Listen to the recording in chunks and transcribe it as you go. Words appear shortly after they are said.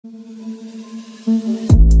សួ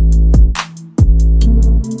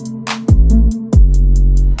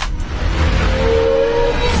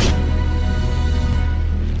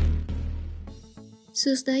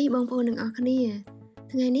ស្តីបងប្អូនទាំងអស់គ្នា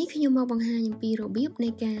ថ្ងៃនេះខ្ញុំមកបង្ហាញអំពីរបៀបនៃ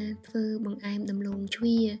ការធ្វើបង្អែមដំឡូងជ្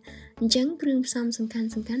វាអញ្ចឹងគ្រឿងផ្សំសំ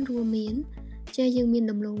ខាន់រួមមានចាយើងមាន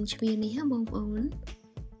ដំឡូងជ្វានេះហ៎បងប្អូន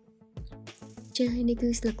ចាហើយនេះគឺ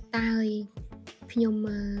ស្លឹកតើយខ្ញុំ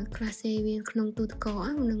ក្លាសេវាក្នុងទូទឹកកក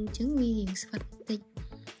នឹងអញ្ចឹងវារៀងស្វិតបន្តិច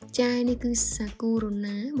ចានេះគឺសាគូរ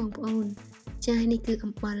ណាបងប្អូនចានេះគឺ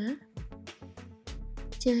អំបិល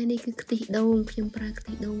ចានេះគឺខ្ទិះដូងខ្ញុំប្រើខ្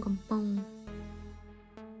ទិះដូងកំប៉ុង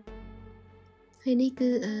ហើយនេះគឺ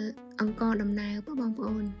អង្ករដំណើបបងប្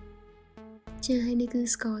អូនចាហើយនេះគឺ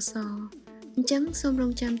ស្ករសអញ្ចឹងសូមរ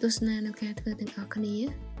ងចាំទស្សនានៅការធ្វើទាំងអស់គ្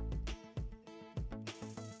នា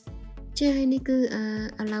ចាហើយនេះគឺ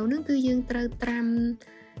ឥឡូវហ្នឹងគឺយើងត្រូវត្រាំ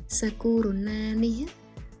សាគូរណានេះ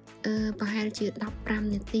ប្រហែលជា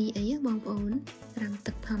15នាទីអីបងប្អូនត្រាំ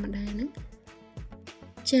ទឹកធម្មតាហ្នឹង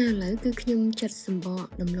ចាឥឡូវគឺខ្ញុំចិតសម្បក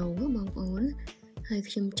ដំឡូងបងប្អូនហើយ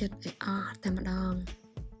ខ្ញុំចិតឲ្យអស់តែម្ដង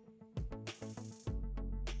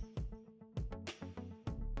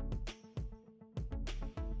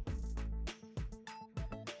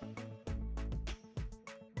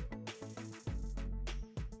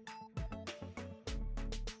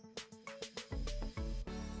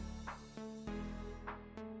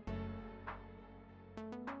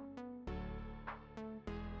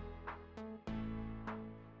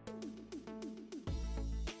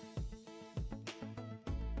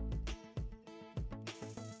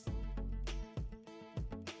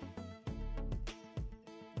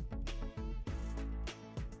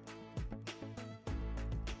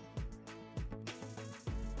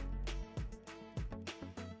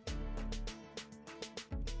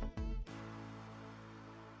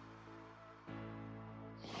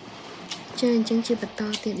ចាអញ្ចឹងជាបន្ត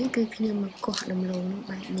ទៀតនេះគឺខ្ញុំមកកោះដំឡូង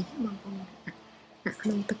បែបនេះបងប្អូនដាក់ក្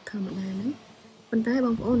នុងទឹកធម្មតាហ្នឹងប៉ុន្តែប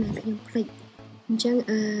ងប្អូនខ្ញុំភ្លេចអញ្ចឹង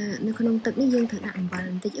នៅក្នុងទឹកនេះយើងត្រូវដាក់អំបិល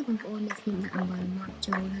បន្តិចបងប្អូនខ្ញុំដាក់អំបិលម៉ត់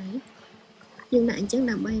ចូលហើយយើងដាក់អញ្ចឹង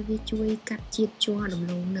ដើម្បីវាជួយកាត់ជាតិជ័រដំ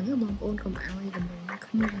ឡូងហ្នឹងបងប្អូនកុំឲ្យដំឡូង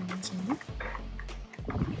ខ្មុំអញ្ចឹង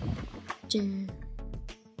ចា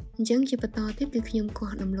អញ្ចឹងជាបន្តទៀតគឺខ្ញុំ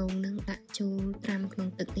កោះដំឡូងហ្នឹងដាក់ចូលត្រាំក្នុង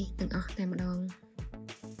ទឹកនេះទាំងអស់តែម្ដង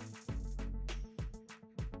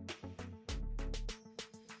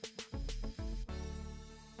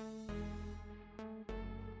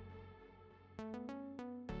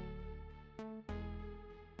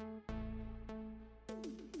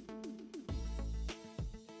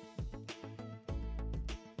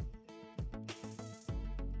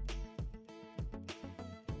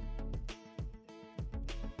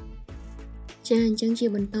ចាអញ្ចឹងជា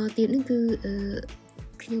បន្តទៀតហ្នឹងគឺ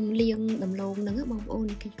ខ្ញុំលាងដំឡូងហ្នឹងបងប្អូន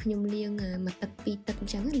ខ្ញុំលាងមួយទឹកពីរទឹកអ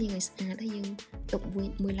ញ្ចឹងលាងឲ្យស្អាតហើយយើងទុក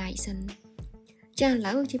មួយឡែកសិនចាឥ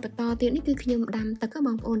ឡូវជាបន្តទៀតនេះគឺខ្ញុំដាំទឹកប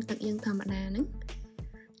ងប្អូនទឹកយើងធម្មតាហ្នឹង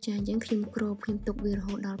ចាអញ្ចឹងខ្ញុំគ្របខ្ញុំទុកវារ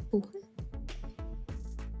ហូតដល់ពុះ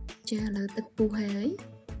ចាឥឡូវទឹកពុះហើយ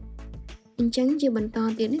អញ្ចឹងជាបន្ត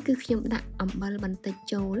ទៀតនេះគឺខ្ញុំដាក់អំបិលបន្តិច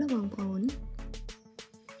ចូលបងប្អូន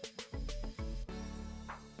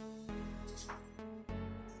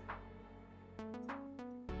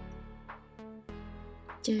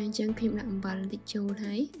ចាអញ្ចឹងខ្ញុំដាក់អំបិលបន្តិចចូល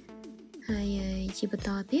ហើយជាបន្ត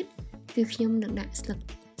ទៀតគឺខ្ញុំនឹងដាក់ស្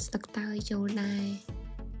លឹកតើយចូលដែរ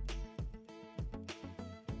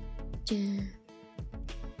ចា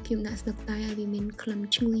ខ្ញុំដាក់ស្លឹកតើយឲ្យវាមានក្លិន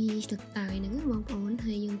ឈ្ងុយស្លឹកតើយហ្នឹងបងប្អូន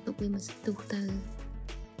ហើយយើងទុកវាមួយស្ទុះទៅ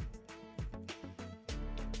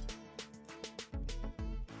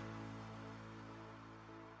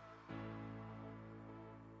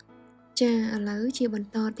ចាឥឡូវជាបន្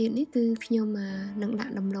តទៀតនេះគឺខ្ញុំនឹងដា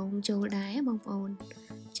ក់ដំឡូងចូលដែរបងប្អូន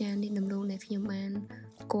ចានេះដំឡូងដែលខ្ញុំបាន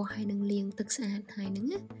កោះហើយនឹងលាងទឹកស្អាតហើយហ្នឹង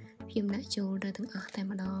ខ្ញុំដាក់ចូលទៅទាំងអស់តែ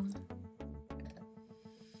ម្ដង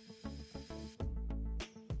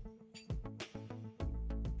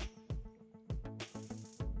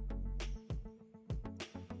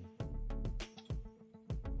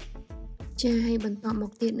ចាហើយបន្តម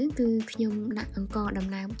កទៀតនេះគឺខ្ញុំដាក់អង្ករដំ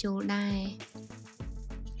ណើបចូលដែរ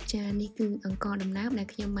ចានេះគឺអង្ករដំណើបដែល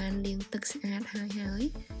ខ្ញុំបានលាងទឹកស្អាតហើយ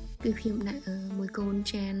គឺខ្ញុំដាក់មួយកូន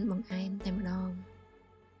ចានបង្អែមតែម្ដង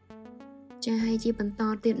ចាហើយជាបន្ត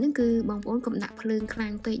ទៀតនេះគឺបងប្អូនកុំដាក់ភ្លើងខ្លាំ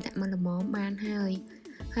ងពេកដាក់មកល្មមបានហើយ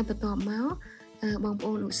បន្ទាប់មកបងប្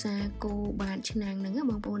អូនឧស្សាហ៍កូរបាតឆ្នាំងហ្នឹង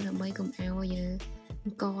បងប្អូនដើម្បីកុំឲ្យអ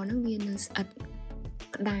ង្ករហ្នឹងវានៅស្អិត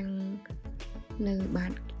ក្តាំងនៅបា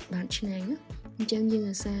តឆ្នាំងអញ្ចឹងយើង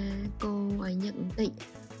ឧស្សាហ៍កូរឲ្យញឹកបន្តិច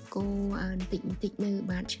កូរបន្តិចនៅ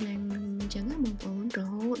បាតឆ្នាំងហ្នឹងអញ្ចឹងបងប្អូនរ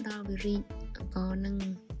ហូតដល់វារីកអង្ករហ្នឹង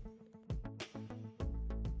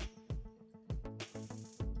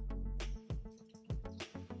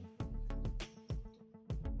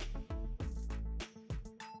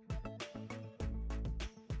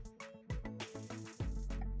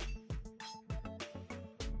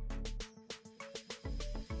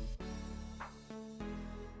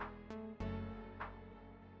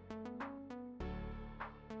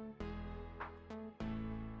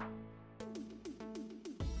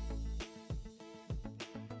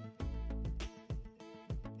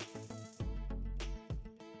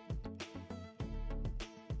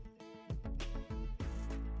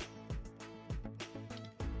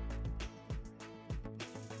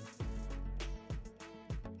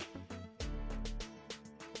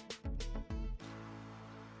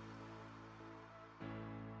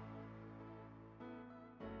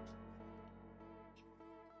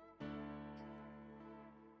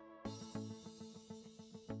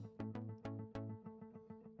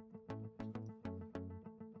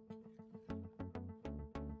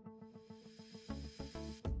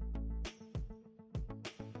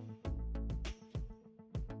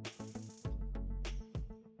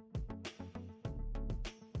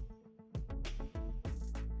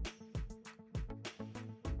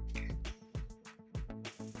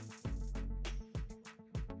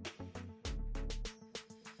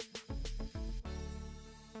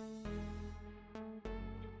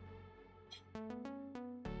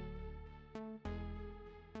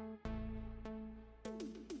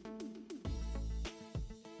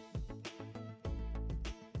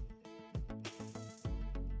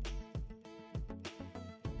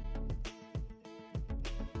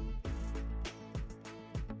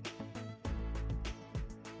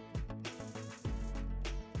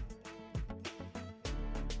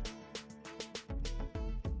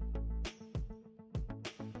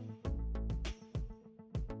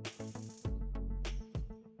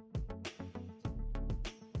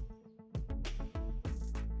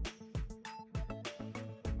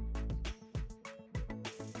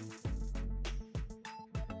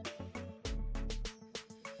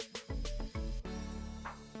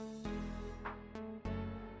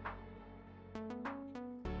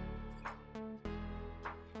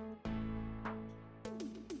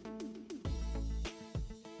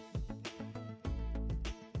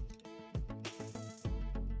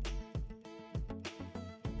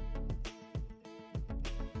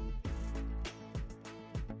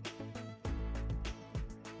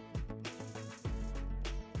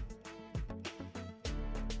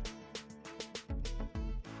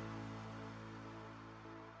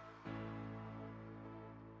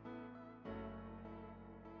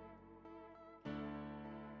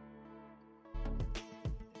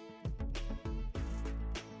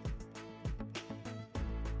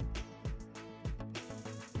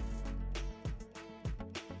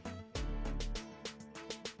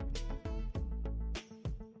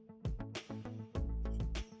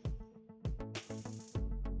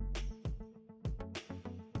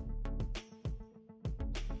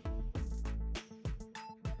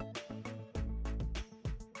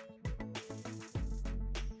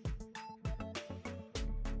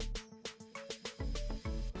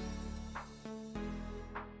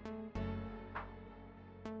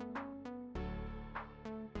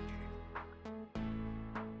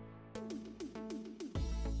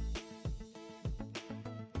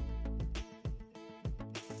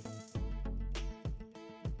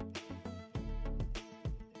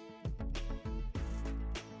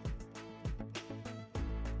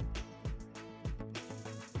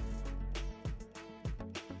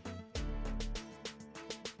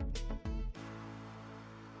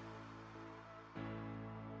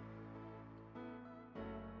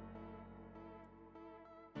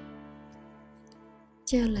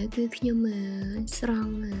ចាឥឡូវគឺខ្ញុំស្រ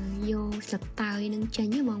ង់យកស្លឹកតើយនឹងចេញ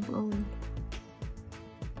ណាបងប្អូន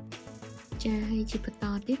ចាហើយជាបន្ត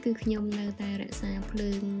ទៀតគឺខ្ញុំនៅតែរក្សាភ្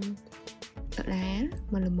លើងដដែល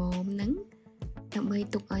មកល្មមហ្នឹងដើម្បី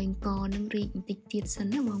ទុកឲ្យអង្ករនឹងរីកបន្តិចទៀតសិន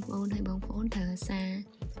ណាបងប្អូនហើយបងប្អូនត្រូវអាសា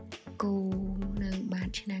កូរនៅបាត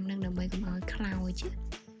ឆ្នាំងហ្នឹងដើម្បីកុំឲ្យខ្លោច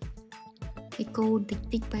ហើយកូរបន្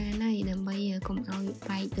តិចបានហើយដើម្បីកុំឲ្យ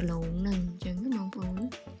បែកដលងហ្នឹងអញ្ចឹងណាបងប្អូន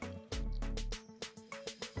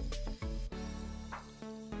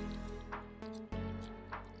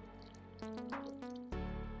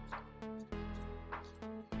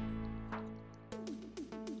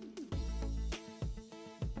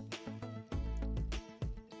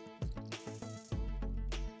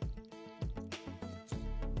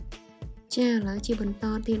ចាឥឡូវជាបន្ត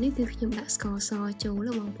ទៀតនេះគឺខ្ញុំដាក់ស្ករសចូល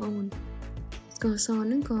បងប្អូនស្ករសហ្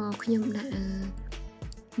នឹងក៏ខ្ញុំដាក់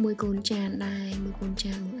មួយកូនចានដែរមួយកូន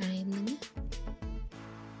ចានបង្អែមហ្នឹង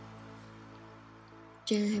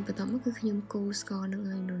ចាហើយបន្តមកគឺខ្ញុំកូរស្ករហ្នឹង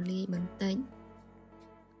ឲ្យរលាយបន្តិច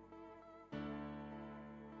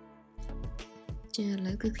ចាឥ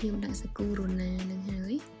ឡូវគឺខ្ញុំដាក់សាគូរណាហ្នឹងហើ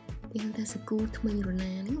យគេហៅថាសាគូថ្មិញរ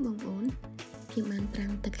ណាហ្នឹងបងប្អូនខ្ញុំបានត្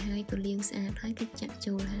រាំទឹកហើយក៏លាងស្អាតហើយគឺចាក់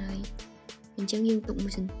ចូលហើយអញ្ចឹងយើងទុកមួ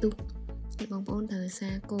យសន្ទុះហើយបងប្អូនត្រូវសា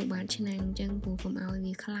រកូរបាតឆ្នាំងអញ្ចឹងព្រោះកុំឲ្យ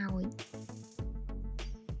វាខ្លោច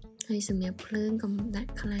ហើយសម្រាប់ភ្លើងកុំដា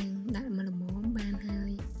ក់ខ្លាំងដាក់មកល្មមបានហើ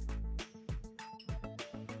យ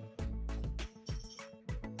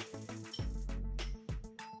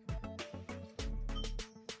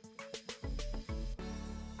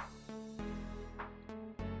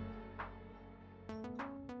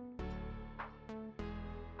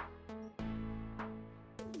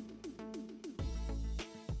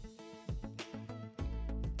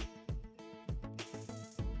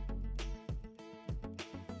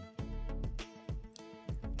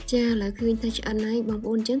ចាឥឡូវឃើញថាឆ្អិនហើយបងប្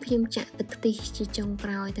អូនអញ្ចឹងខ្ញុំចាក់ទឹកខ្ទិះជាចុងក្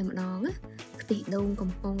រោយតែម្ដងណាខ្ទិះដូង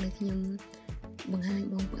កំប៉ុងដែលខ្ញុំបង្ហាញ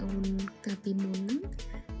បងប្អូនកាលពីមុនហ្នឹង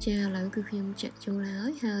ចាឥឡូវគឺខ្ញុំចាក់ចូល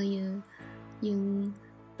ហើយយើង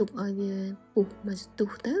ទុកឲ្យវាពុះមកស្ទុះ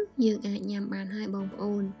ទៅយើងអាចញ៉ាំបានហើយបងប្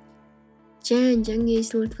អូនចាអញ្ចឹងងាយ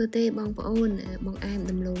ស្រួលធ្វើទេបងប្អូនបង្អែម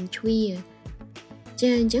ដំឡូងជ្វាចា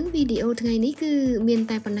អញ្ចឹងវីដេអូថ្ងៃនេះគឺមាន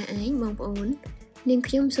តែប៉ុណ្ណេះឯងបងប្អូននាង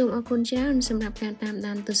ខ្ញុំសូមអរគុណច្រើនសម្រាប់ការតាម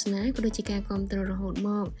ដានទស្សនាក៏ដូចជាការគាំទ្ររហូតម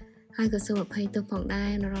កហើយក៏សូមអភ័យទោសផងដែ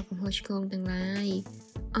រនៅរាល់កំហុសឆ្គងទាំងឡាយ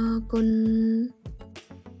អរគុណ